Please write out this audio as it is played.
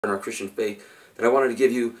in our Christian faith, that I wanted to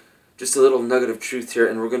give you just a little nugget of truth here,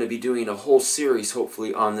 and we're going to be doing a whole series,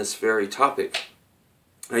 hopefully, on this very topic.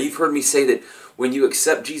 Now, you've heard me say that when you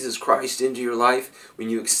accept Jesus Christ into your life, when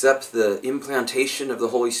you accept the implantation of the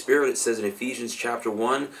Holy Spirit, it says in Ephesians chapter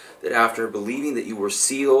 1 that after believing that you were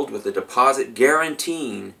sealed with a deposit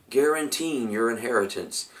guaranteeing your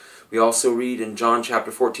inheritance. We also read in John chapter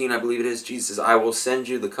 14, I believe it is, Jesus says, I will send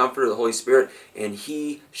you the Comforter, the Holy Spirit, and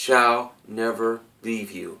He shall never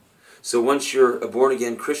leave you. So once you're a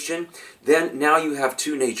born-again Christian, then now you have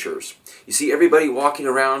two natures. You see, everybody walking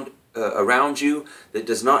around you that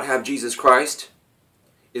does not have Jesus Christ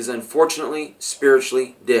is unfortunately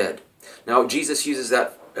spiritually dead. Now, Jesus uses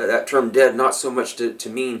that term dead not so much to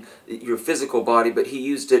mean your physical body, but He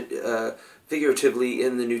used it figuratively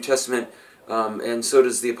in the New Testament. And so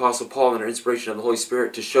does the Apostle Paul under inspiration of the Holy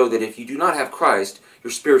Spirit to show that if you do not have Christ, you're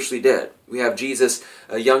spiritually dead. We have Jesus,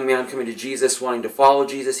 a young man coming to Jesus, wanting to follow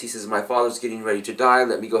Jesus. He says, my father's getting ready to die.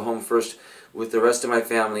 Let me go home first with the rest of my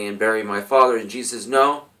family and bury my father. And Jesus says,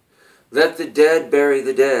 no, let the dead bury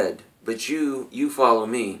the dead, but you follow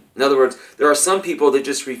me. In other words, there are some people that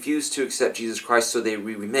just refuse to accept Jesus Christ, so they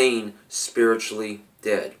remain spiritually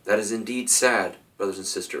dead. That is indeed sad, brothers and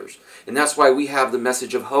sisters. And that's why we have the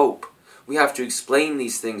message of hope. We have to explain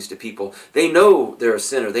these things to people. They know they're a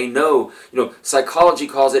sinner. They know, psychology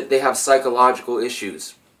calls it, they have psychological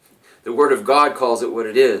issues. The Word of God calls it what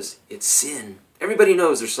it is. It's sin. Everybody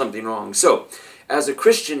knows there's something wrong. So, as a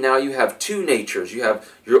Christian now, you have two natures. You have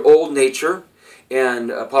your old nature,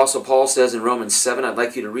 and Apostle Paul says in Romans 7, I'd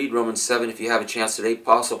like you to read Romans 7 if you have a chance today.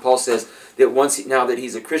 Apostle Paul says that now that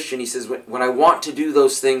he's a Christian, he says, when I want to do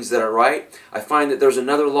those things that are right, I find that there's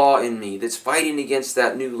another law in me that's fighting against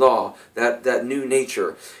that new law, that new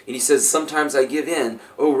nature. And he says, sometimes I give in,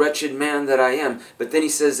 oh wretched man that I am. But then he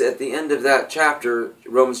says at the end of that chapter,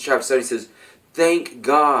 Romans chapter 7, he says, thank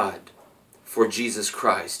God for Jesus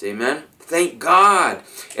Christ. Amen? Thank God.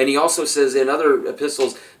 And he also says in other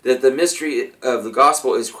epistles that the mystery of the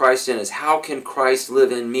gospel is Christ in us. How can Christ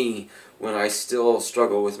live in me when I still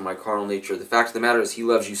struggle with my carnal nature? The fact of the matter is He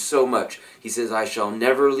loves you so much. He says, I shall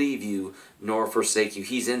never leave you nor forsake you.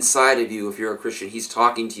 He's inside of you if you're a Christian. He's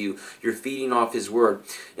talking to you. You're feeding off His Word.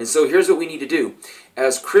 And so here's what we need to do.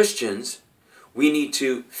 As Christians, we need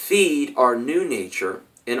to feed our new nature,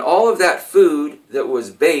 and all of that food that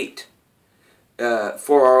was bait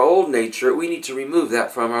for our old nature, we need to remove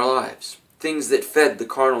that from our lives. Things that fed the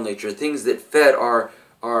carnal nature, things that fed our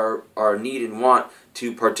need and want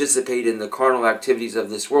to participate in the carnal activities of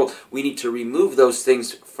this world. We need to remove those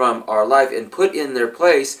things from our life and put in their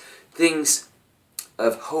place things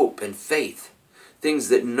of hope and faith, things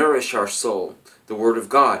that nourish our soul, the Word of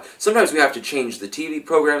God. Sometimes we have to change the TV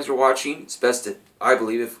programs we're watching. It's best, I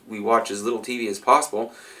believe, if we watch as little TV as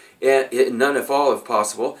possible, and none if all if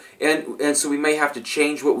possible. And so we may have to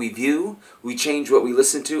change what we view, we change what we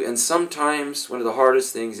listen to, and sometimes one of the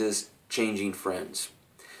hardest things is changing friends.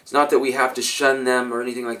 It's not that we have to shun them or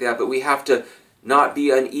anything like that, but we have to not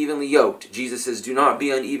be unevenly yoked. Jesus says, do not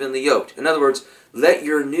be unevenly yoked. In other words, let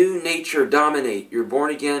your new nature dominate, your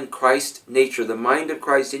born-again Christ nature, the mind of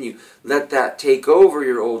Christ in you. Let that take over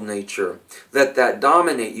your old nature. Let that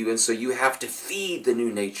dominate you, and so you have to feed the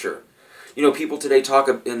new nature. People today talk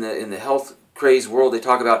in the health crazed world, they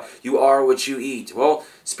talk about you are what you eat. Well,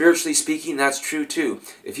 spiritually speaking, that's true too.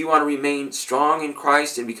 If you want to remain strong in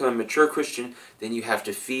Christ and become a mature Christian, then you have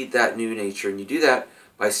to feed that new nature. And you do that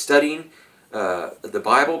by studying the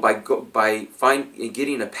Bible, by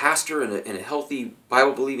getting a pastor in a healthy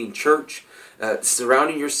Bible-believing church,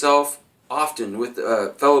 surrounding yourself often with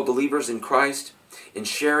fellow believers in Christ, and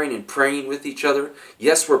sharing and praying with each other.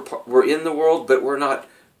 Yes, we're in the world, but we're not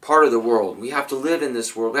part of the world. We have to live in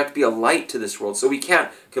this world. We have to be a light to this world. So we can't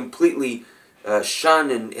completely shun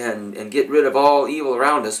and get rid of all evil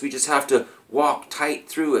around us. We just have to walk tight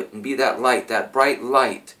through it and be that light, that bright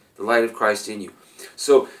light, the light of Christ in you.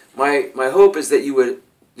 So my hope is that you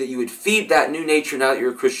would feed that new nature now that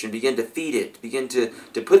you're a Christian. Begin to feed it. Begin to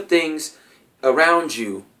put things around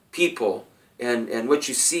you, people, and what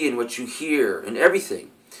you see and what you hear and everything.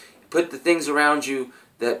 Put the things around you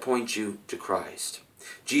that point you to Christ.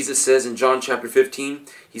 Jesus says in John chapter 15,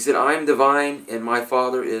 He said, I am the vine, and my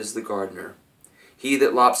Father is the gardener. He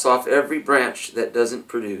that lops off every branch that doesn't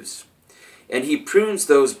produce. And He prunes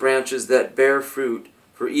those branches that bear fruit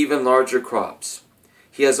for even larger crops.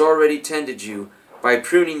 He has already tended you by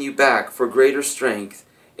pruning you back for greater strength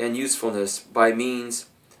and usefulness by means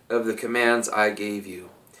of the commands I gave you.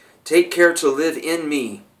 Take care to live in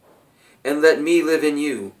me, and let me live in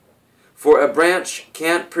you. For a branch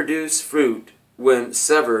can't produce fruit when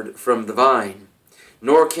severed from the vine,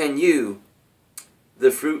 nor can you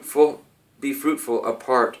be fruitful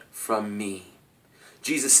apart from me.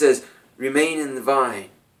 Jesus says, remain in the vine.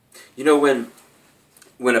 You know,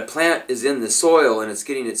 when a plant is in the soil and it's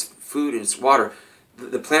getting its food and its water,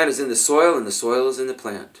 the plant is in the soil and the soil is in the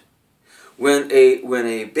plant. When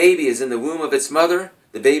a baby is in the womb of its mother,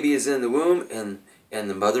 the baby is in the womb and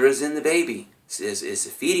the mother is in the baby,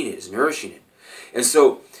 is feeding it, is nourishing it. And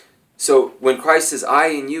so when Christ says, I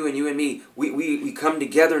and you and me, we come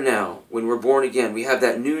together now when we're born again. We have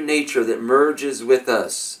that new nature that merges with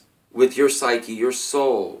us, with your psyche, your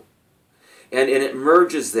soul. And it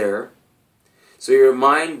merges there. So your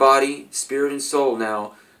mind, body, spirit, and soul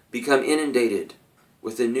now become inundated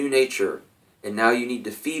with a new nature. And now you need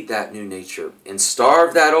to feed that new nature and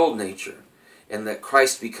starve that old nature and let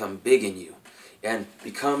Christ become big in you and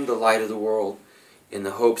become the light of the world, in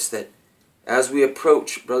the hopes that as we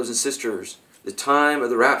approach, brothers and sisters, the time of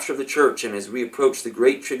the rapture of the church, and as we approach the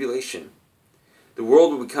great tribulation, the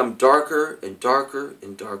world will become darker and darker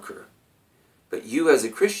and darker. But you as a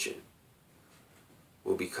Christian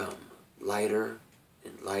will become lighter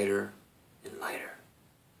and lighter and lighter.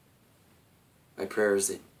 My prayer is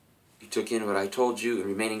that you took in what I told you and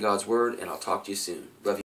remain in God's Word, and I'll talk to you soon. Love you.